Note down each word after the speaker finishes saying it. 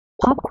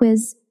Pop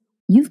quiz.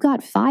 You've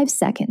got 5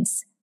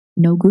 seconds.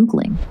 No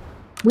Googling.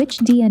 Which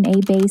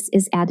DNA base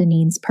is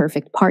adenine's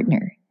perfect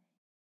partner?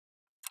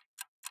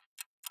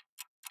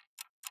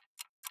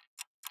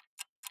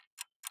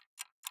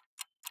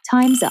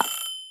 Time's up.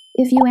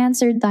 If you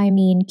answered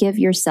thymine, give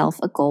yourself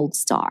a gold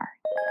star.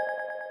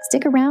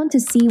 Stick around to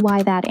see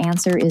why that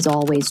answer is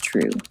always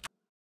true.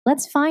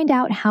 Let's find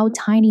out how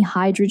tiny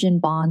hydrogen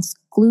bonds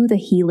glue the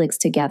helix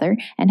together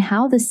and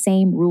how the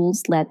same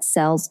rules let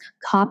cells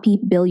copy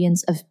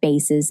billions of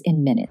bases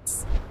in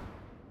minutes.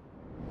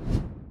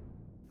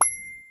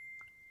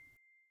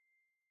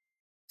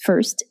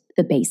 First,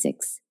 the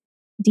basics.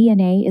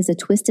 DNA is a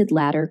twisted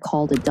ladder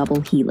called a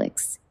double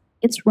helix.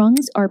 Its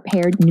rungs are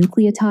paired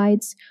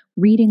nucleotides,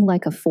 reading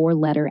like a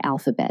 4-letter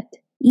alphabet.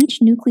 Each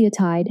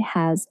nucleotide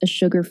has a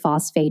sugar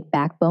phosphate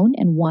backbone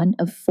and one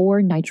of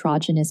 4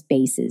 nitrogenous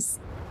bases,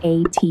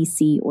 A, T,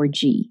 C, or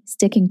G,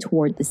 sticking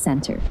toward the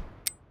center.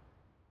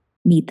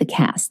 Meet the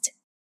cast.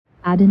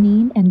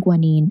 Adenine and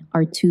guanine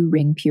are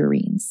 2-ring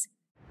purines,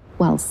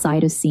 while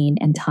cytosine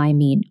and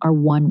thymine are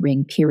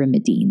 1-ring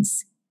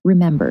pyrimidines.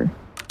 Remember,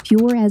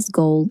 pure as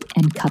gold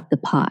and cut the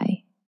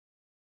pie.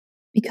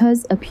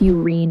 Because a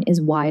purine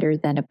is wider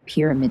than a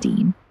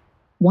pyrimidine,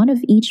 one of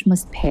each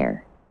must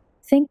pair.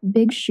 Think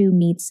big shoe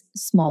meets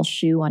small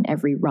shoe on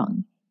every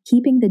rung,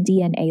 keeping the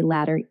DNA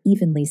ladder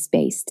evenly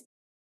spaced.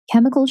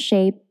 Chemical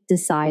shape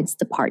decides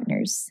the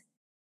partners.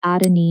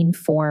 Adenine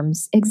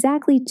forms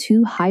exactly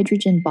 2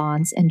 hydrogen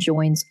bonds and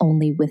joins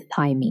only with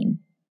thymine.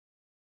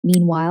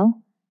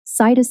 Meanwhile,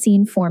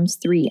 cytosine forms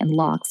 3 and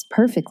locks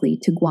perfectly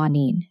to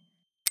guanine.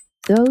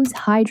 Those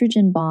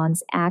hydrogen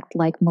bonds act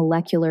like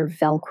molecular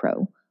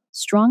Velcro,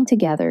 strong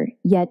together,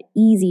 yet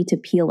easy to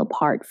peel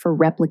apart for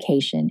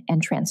replication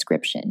and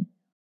transcription.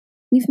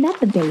 We've met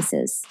the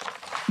bases,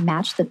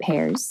 matched the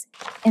pairs,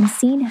 and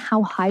seen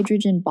how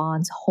hydrogen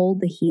bonds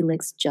hold the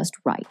helix just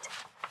right.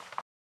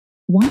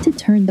 Want to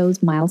turn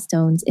those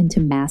milestones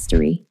into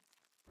mastery?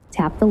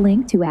 Tap the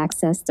link to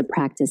access the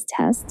practice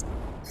test,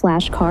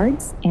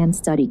 flashcards, and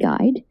study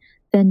guide,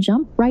 then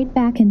jump right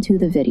back into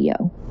the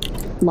video.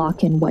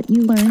 Lock in what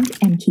you learned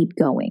and keep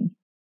going.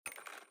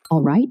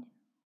 All right?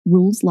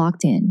 Rules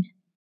locked in.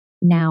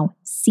 Now,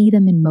 see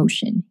them in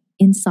motion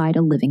inside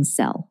a living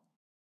cell.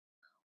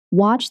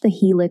 Watch the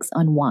helix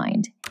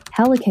unwind.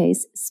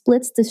 Helicase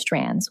splits the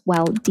strands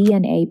while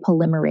DNA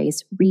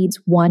polymerase reads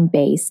one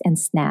base and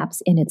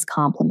snaps in its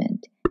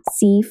complement.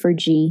 C for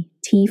G,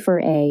 T for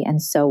A,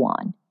 and so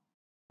on.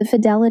 The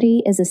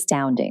fidelity is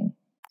astounding.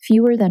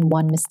 Fewer than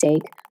 1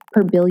 mistake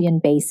per billion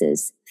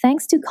bases,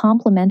 thanks to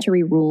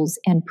complementary rules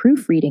and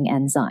proofreading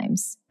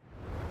enzymes.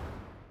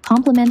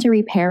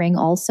 Complementary pairing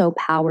also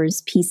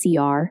powers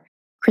PCR,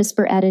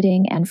 CRISPR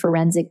editing, and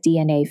forensic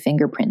DNA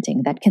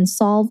fingerprinting that can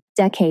solve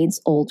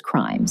decades-old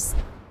crimes.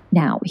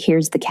 Now,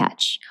 here's the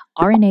catch.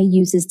 RNA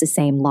uses the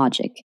same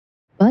logic,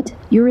 but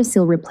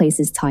uracil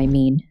replaces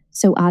thymine,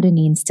 so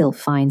adenine still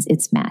finds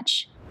its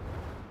match.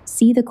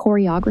 See the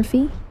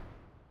choreography?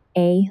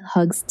 A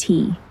hugs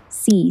T,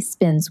 C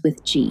spins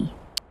with G.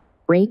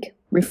 Break,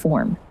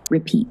 reform,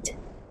 repeat.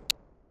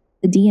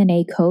 The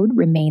DNA code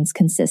remains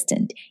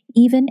consistent,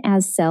 even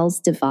as cells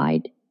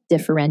divide,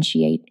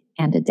 differentiate,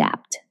 and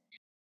adapt.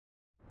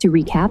 To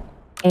recap,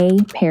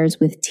 A pairs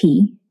with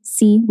T,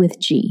 C with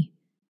G.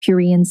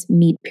 Purines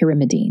meet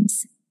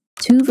pyrimidines.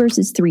 2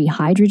 versus 3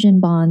 hydrogen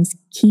bonds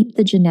keep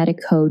the genetic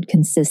code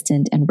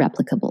consistent and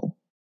replicable.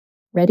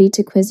 Ready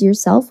to quiz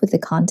yourself with the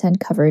content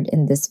covered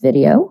in this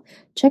video?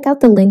 Check out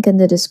the link in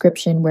the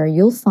description where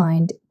you'll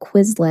find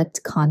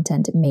Quizlet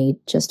content made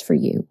just for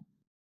you.